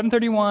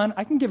 7:31,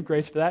 I can give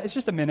grace for that. It's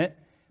just a minute.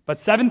 But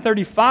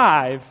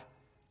 7:35,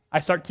 I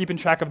start keeping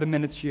track of the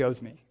minutes she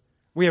owes me.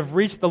 We have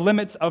reached the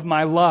limits of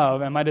my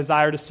love and my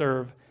desire to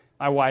serve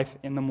my wife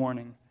in the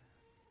morning.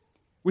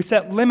 We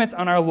set limits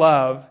on our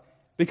love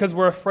because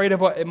we're afraid of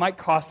what it might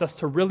cost us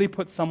to really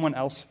put someone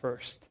else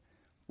first.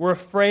 We're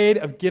afraid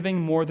of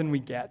giving more than we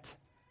get.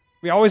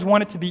 We always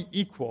want it to be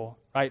equal,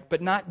 right?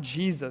 But not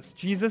Jesus.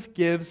 Jesus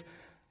gives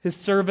his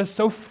service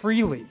so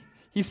freely.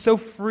 He's so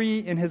free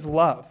in his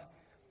love.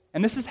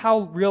 And this is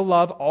how real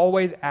love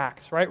always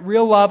acts, right?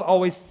 Real love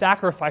always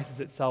sacrifices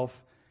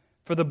itself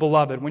for the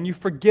beloved. When you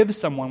forgive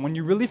someone, when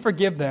you really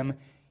forgive them,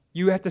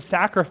 you have to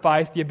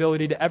sacrifice the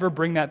ability to ever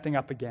bring that thing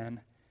up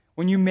again.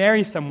 When you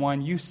marry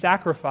someone, you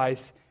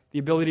sacrifice the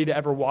ability to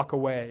ever walk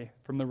away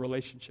from the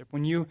relationship.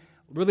 When you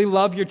really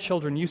love your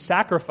children, you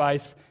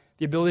sacrifice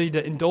the ability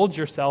to indulge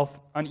yourself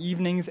on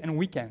evenings and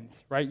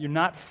weekends, right? You're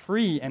not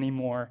free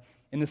anymore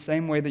in the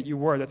same way that you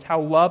were. That's how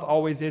love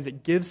always is.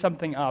 It gives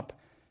something up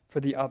for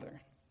the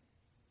other.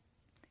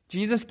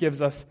 Jesus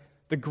gives us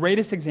the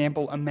greatest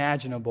example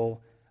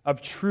imaginable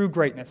of true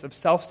greatness, of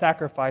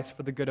self-sacrifice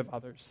for the good of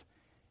others.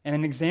 And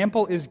an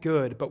example is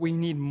good, but we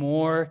need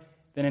more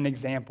than an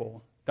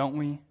example, don't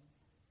we?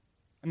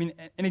 I mean,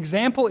 an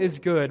example is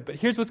good, but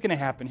here's what's going to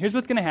happen. Here's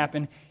what's going to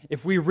happen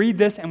if we read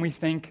this and we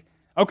think,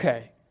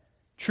 okay,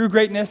 true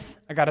greatness,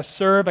 I got to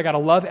serve, I got to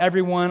love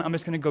everyone, I'm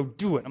just going to go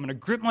do it. I'm going to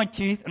grit my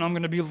teeth and I'm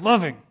going to be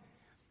loving.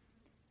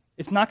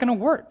 It's not going to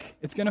work.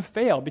 It's going to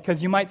fail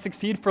because you might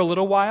succeed for a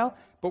little while,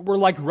 but we're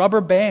like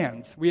rubber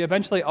bands. We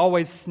eventually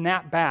always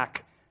snap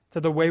back to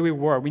the way we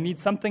were. We need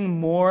something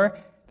more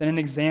than an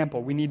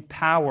example. We need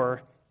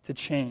power to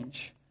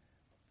change.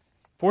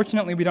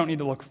 Fortunately, we don't need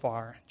to look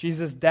far.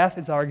 Jesus' death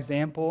is our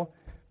example,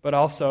 but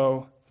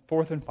also,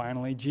 fourth and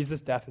finally, Jesus'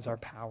 death is our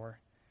power.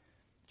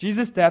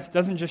 Jesus' death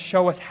doesn't just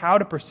show us how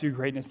to pursue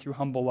greatness through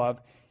humble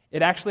love.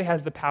 It actually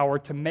has the power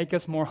to make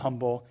us more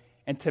humble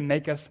and to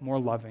make us more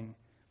loving.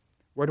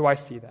 Where do I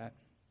see that?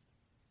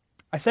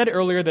 I said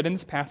earlier that in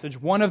this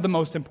passage, one of the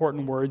most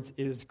important words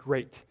is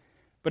great,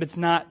 but it's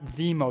not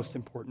the most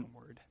important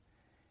word.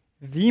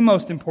 The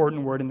most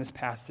important word in this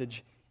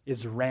passage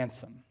is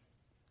ransom.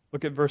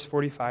 Look at verse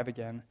 45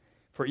 again.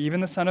 For even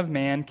the Son of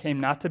Man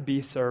came not to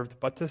be served,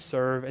 but to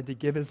serve and to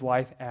give his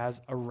life as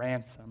a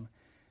ransom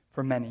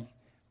for many.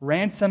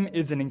 Ransom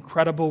is an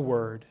incredible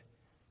word.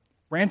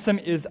 Ransom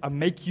is a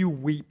make you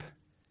weep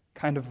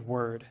kind of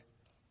word.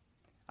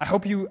 I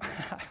hope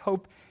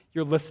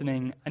you're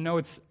listening. I know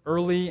it's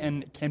early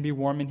and it can be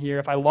warm in here.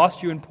 If I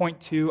lost you in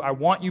point 2, I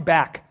want you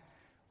back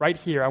right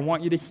here. I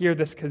want you to hear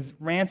this because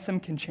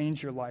ransom can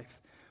change your life.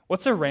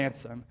 What's a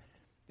ransom?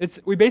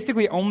 We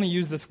basically only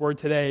use this word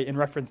today in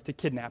reference to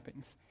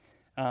kidnappings.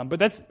 But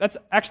that's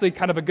actually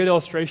kind of a good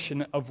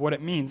illustration of what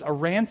it means. A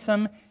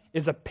ransom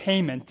is a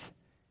payment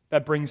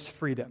that brings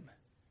freedom.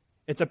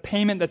 It's a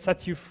payment that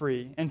sets you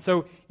free. And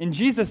so in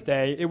Jesus'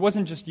 day, it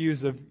wasn't just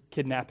used of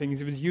kidnappings,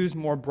 it was used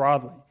more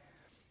broadly.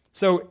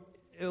 So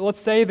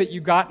let's say that you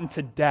got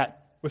into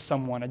debt with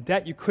someone, a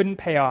debt you couldn't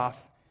pay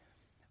off.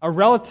 A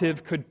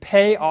relative could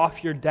pay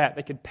off your debt.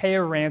 They could pay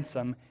a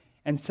ransom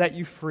and set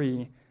you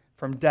free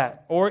from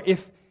debt. Or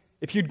if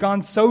you'd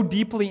gone so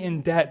deeply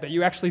in debt that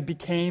you actually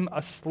became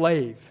a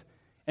slave,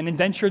 an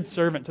indentured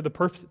servant to the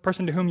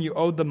person to whom you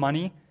owed the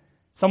money,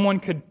 someone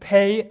could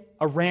pay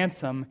a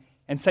ransom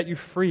and set you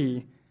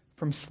free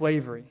from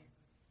slavery.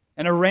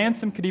 And a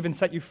ransom could even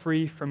set you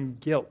free from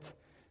guilt.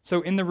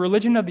 So in the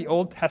religion of the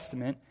Old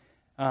Testament,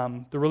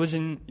 the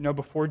religion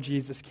before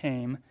Jesus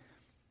came,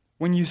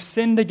 when you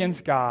sinned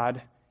against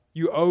God,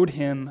 you owed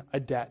him a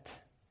debt.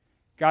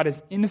 God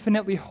is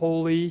infinitely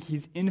holy,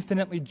 he's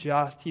infinitely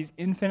just, he's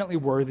infinitely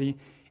worthy,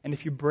 and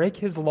if you break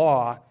his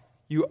law,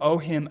 you owe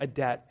him a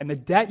debt. And the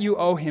debt you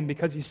owe him,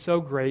 because he's so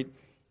great,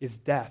 is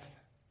death.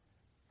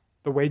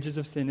 The wages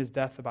of sin is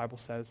death, the Bible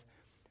says.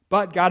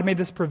 But God made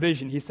this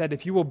provision. He said,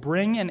 if you will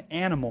bring an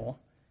animal,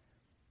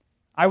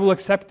 I will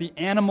accept the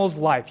animal's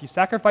life. You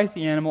sacrifice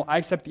the animal, I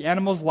accept the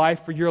animal's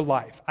life for your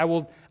life. I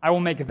will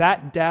make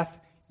that death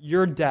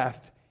your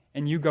death,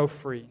 and you go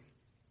free.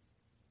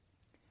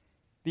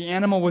 The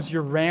animal was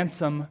your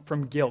ransom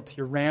from guilt,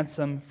 your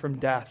ransom from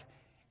death.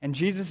 And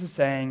Jesus is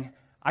saying,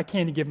 I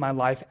came to give my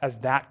life as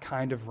that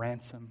kind of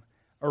ransom,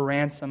 a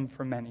ransom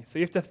for many. So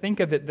you have to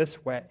think of it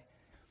this way.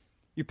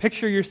 You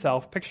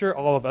picture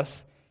all of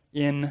us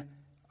in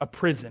a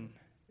prison.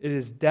 It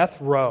is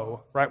death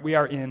row, right? We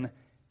are in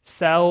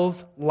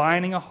cells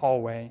lining a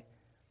hallway,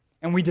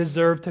 and we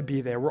deserve to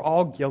be there. We're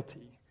all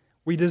guilty.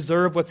 We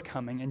deserve what's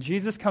coming. And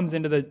Jesus comes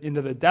into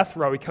the death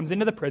row. He comes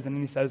into the prison,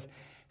 and he says,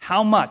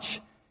 how much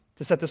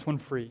to set this one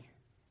free?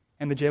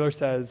 And the jailer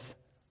says,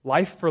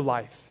 life for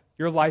life,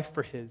 your life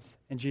for his.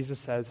 And Jesus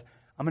says,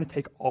 I'm going to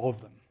take all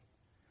of them.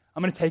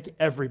 I'm going to take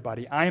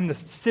everybody. I am the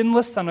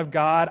sinless Son of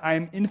God. I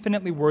am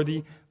infinitely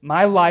worthy.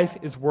 My life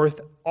is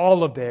worth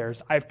all of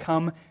theirs. I've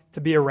come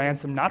to be a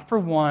ransom, not for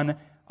one,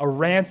 a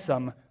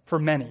ransom for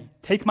many.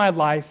 Take my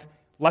life,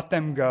 let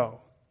them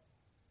go.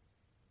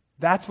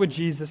 That's what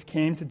Jesus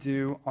came to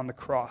do on the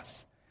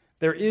cross.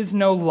 There is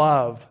no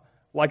love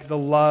like the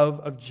love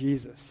of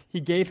Jesus.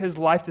 He gave his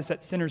life to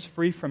set sinners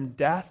free from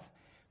death,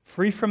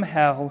 free from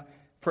hell,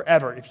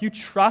 forever. If you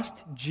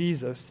trust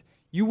Jesus,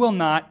 you will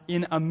not,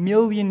 in a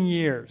million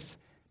years,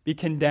 be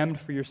condemned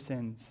for your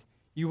sins.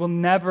 You will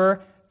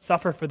never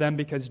suffer for them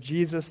because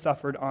Jesus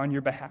suffered on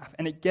your behalf.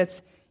 And it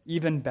gets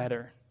even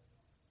better.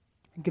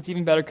 It gets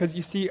even better because,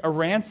 you see, a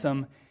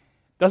ransom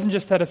doesn't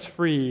just set us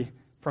free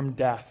from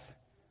death.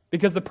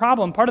 Because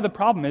part of the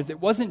problem is, it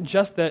wasn't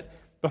just that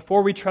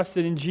before we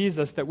trusted in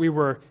Jesus that we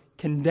were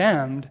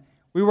condemned,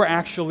 we were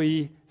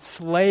actually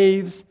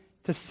slaves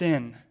to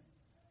sin.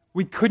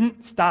 We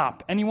couldn't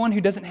stop. Anyone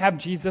who doesn't have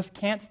Jesus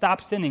can't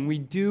stop sinning. We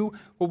do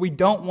what we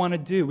don't want to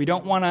do. We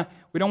don't want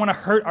to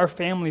hurt our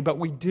family, but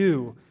we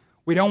do.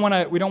 We don't want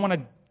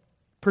to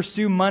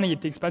pursue money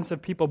at the expense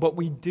of people, but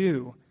we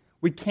do.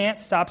 We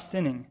can't stop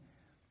sinning.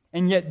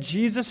 And yet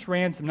Jesus'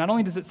 ransom, not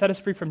only does it set us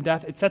free from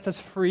death, it sets us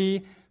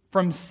free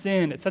from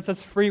sin. It sets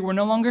us free. We're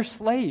no longer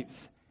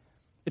slaves.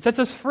 It sets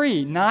us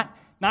free, not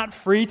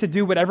free to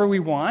do whatever we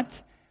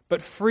want,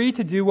 but free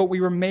to do what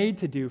we were made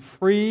to do,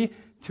 free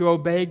to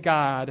obey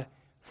God,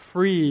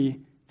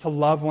 free to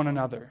love one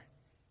another.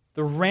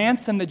 The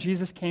ransom that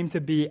Jesus came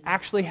to be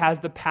actually has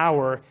the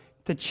power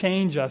to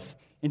change us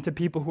into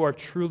people who are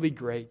truly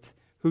great,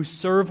 who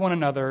serve one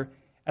another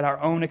at our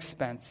own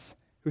expense,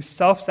 who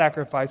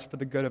self-sacrifice for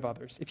the good of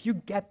others. If you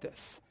get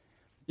this,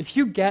 if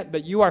you get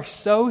that you are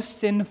so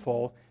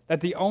sinful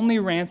that the only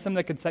ransom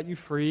that could set you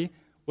free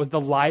was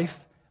the life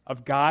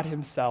of God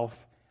himself,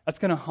 that's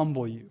going to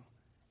humble you.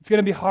 It's going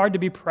to be hard to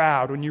be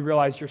proud when you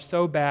realize you're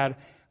so bad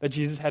that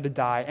Jesus had to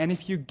die. And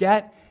if you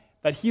get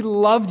that he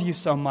loved you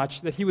so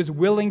much that he was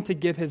willing to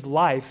give his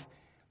life,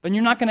 then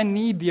you're not going to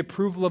need the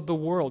approval of the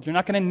world. You're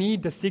not going to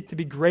need to seek to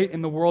be great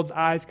in the world's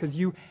eyes because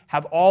you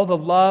have all the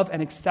love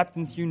and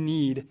acceptance you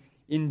need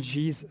in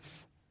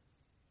Jesus.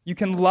 You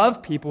can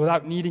love people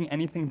without needing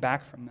anything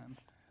back from them.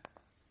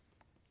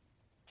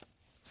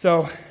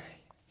 So,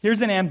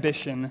 here's an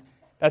ambition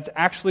that's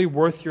actually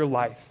worth your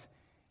life.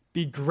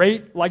 Be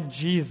great like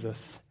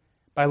Jesus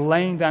by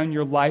laying down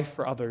your life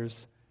for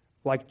others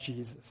like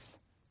Jesus.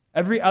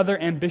 Every other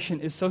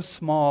ambition is so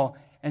small,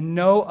 and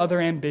no other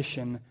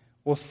ambition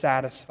will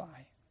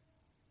satisfy.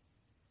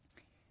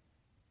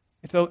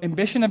 If the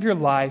ambition of your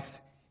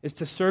life is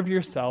to serve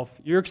yourself,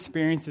 your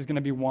experience is going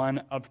to be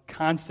one of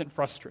constant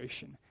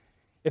frustration.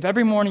 If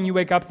every morning you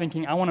wake up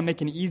thinking, I want to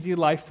make an easy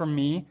life for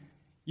me,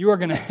 you are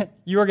going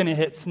to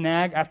hit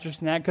snag after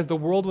snag because the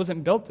world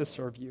wasn't built to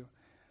serve you.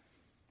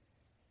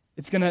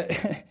 It's going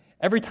to,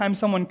 every time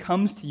someone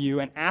comes to you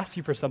and asks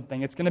you for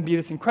something, it's going to be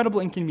this incredible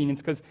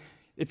inconvenience because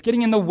it's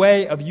getting in the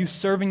way of you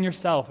serving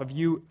yourself, of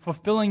you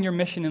fulfilling your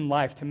mission in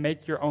life to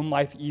make your own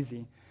life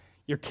easy.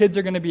 Your kids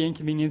are going to be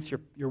inconvenienced,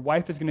 your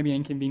wife is going to be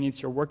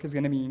inconvenienced, your work is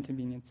going to be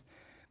inconvenienced.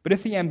 But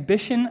if the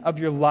ambition of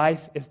your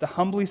life is to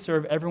humbly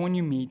serve everyone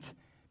you meet,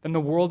 then the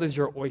world is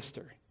your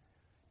oyster.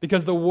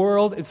 Because the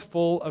world is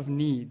full of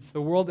needs.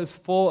 The world is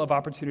full of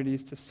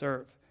opportunities to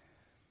serve.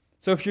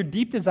 So if your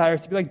deep desire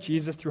is to be like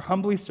Jesus through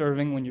humbly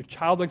serving when your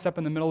child wakes up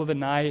in the middle of the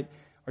night,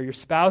 or your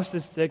spouse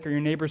is sick, or your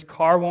neighbor's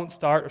car won't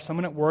start, or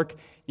someone at work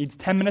needs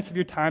 10 minutes of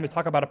your time to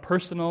talk about a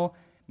personal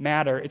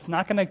matter, it's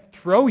not going to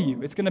throw you.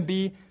 That's going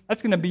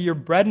to be your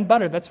bread and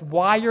butter. That's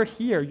why you're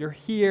here. You're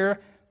here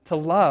to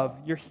love.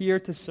 You're here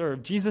to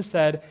serve. Jesus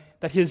said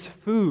that his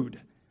food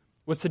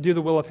was to do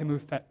the will of him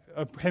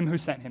who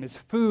sent him. His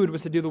food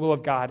was to do the will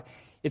of God.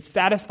 It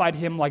satisfied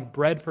him like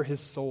bread for his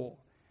soul.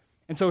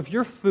 And so if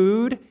your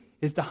food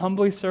is to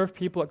humbly serve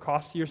people at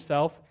cost to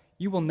yourself,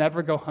 you will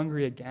never go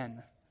hungry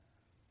again.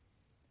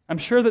 I'm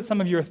sure that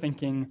some of you are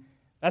thinking,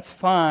 that's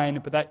fine,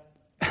 but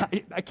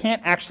I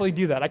can't actually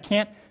do that. I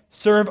can't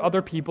serve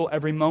other people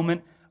every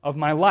moment of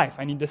my life.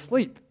 I need to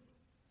sleep.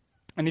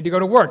 I need to go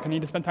to work. I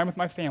need to spend time with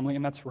my family,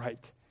 and that's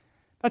right.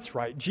 That's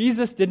right.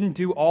 Jesus didn't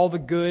do all the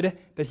good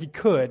that he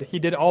could. He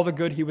did all the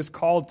good he was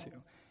called to.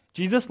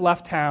 Jesus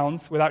left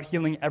towns without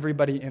healing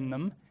everybody in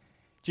them.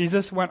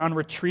 Jesus went on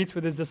retreats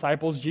with his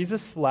disciples.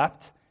 Jesus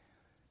slept.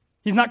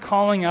 He's not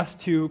calling us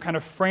to kind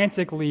of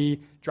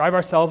frantically drive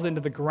ourselves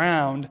into the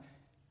ground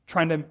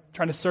trying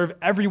to serve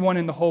everyone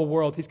in the whole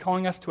world. He's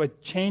calling us to a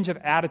change of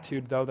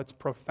attitude, though, that's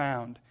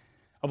profound,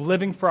 of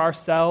living for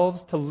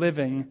ourselves to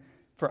living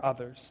for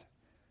others.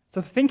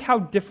 So think how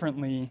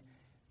differently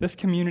this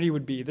community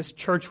would be, this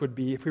church would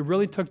be, if we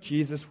really took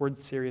Jesus'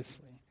 words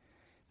seriously.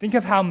 Think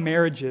of how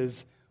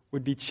marriages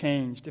would be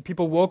changed if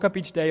people woke up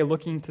each day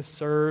looking to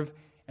serve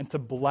and to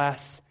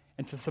bless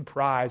and to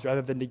surprise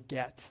rather than to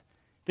get.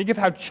 Think of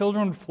how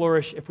children would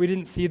flourish if we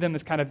didn't see them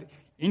as kind of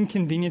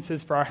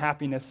inconveniences for our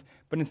happiness,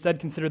 but instead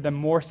considered them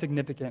more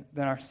significant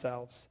than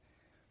ourselves.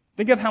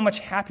 Think of how much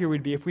happier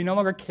we'd be if we no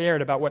longer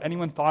cared about what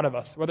anyone thought of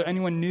us, whether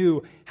anyone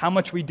knew how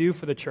much we do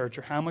for the church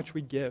or how much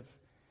we give.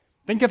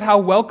 Think of how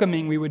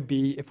welcoming we would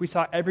be if we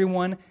saw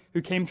everyone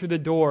who came through the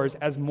doors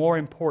as more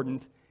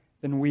important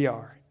than we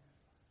are.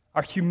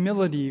 Our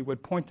humility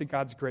would point to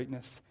God's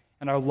greatness,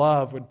 and our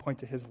love would point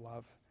to his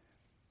love.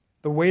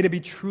 The way to be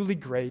truly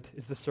great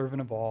is the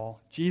servant of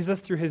all. Jesus,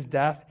 through his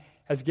death,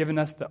 has given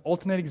us the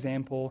ultimate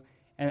example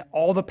and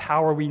all the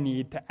power we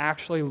need to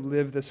actually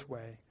live this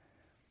way.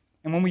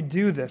 And when we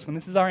do this, when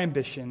this is our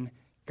ambition,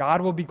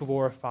 God will be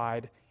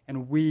glorified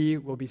and we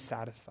will be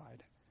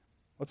satisfied.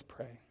 Let's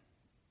pray.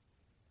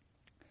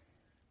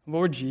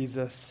 Lord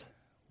Jesus,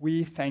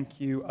 we thank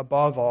you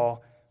above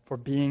all for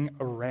being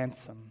a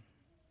ransom.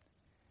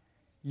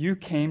 You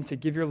came to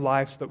give your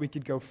life so that we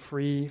could go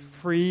free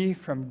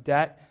from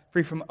debt,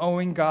 free from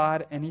owing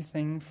God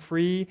anything,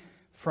 free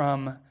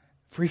from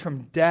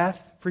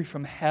death, free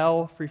from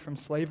hell, free from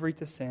slavery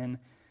to sin,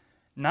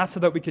 not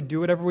so that we could do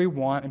whatever we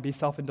want and be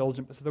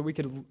self-indulgent, but so that we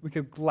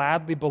could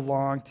gladly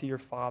belong to your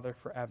Father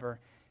forever.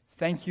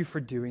 Thank you for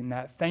doing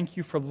that. Thank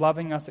you for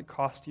loving us at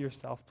cost to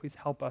yourself. Please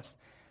help us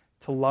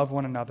to love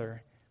one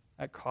another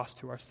at cost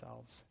to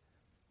ourselves.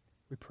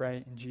 We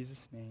pray in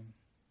Jesus' name.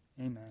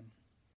 Amen.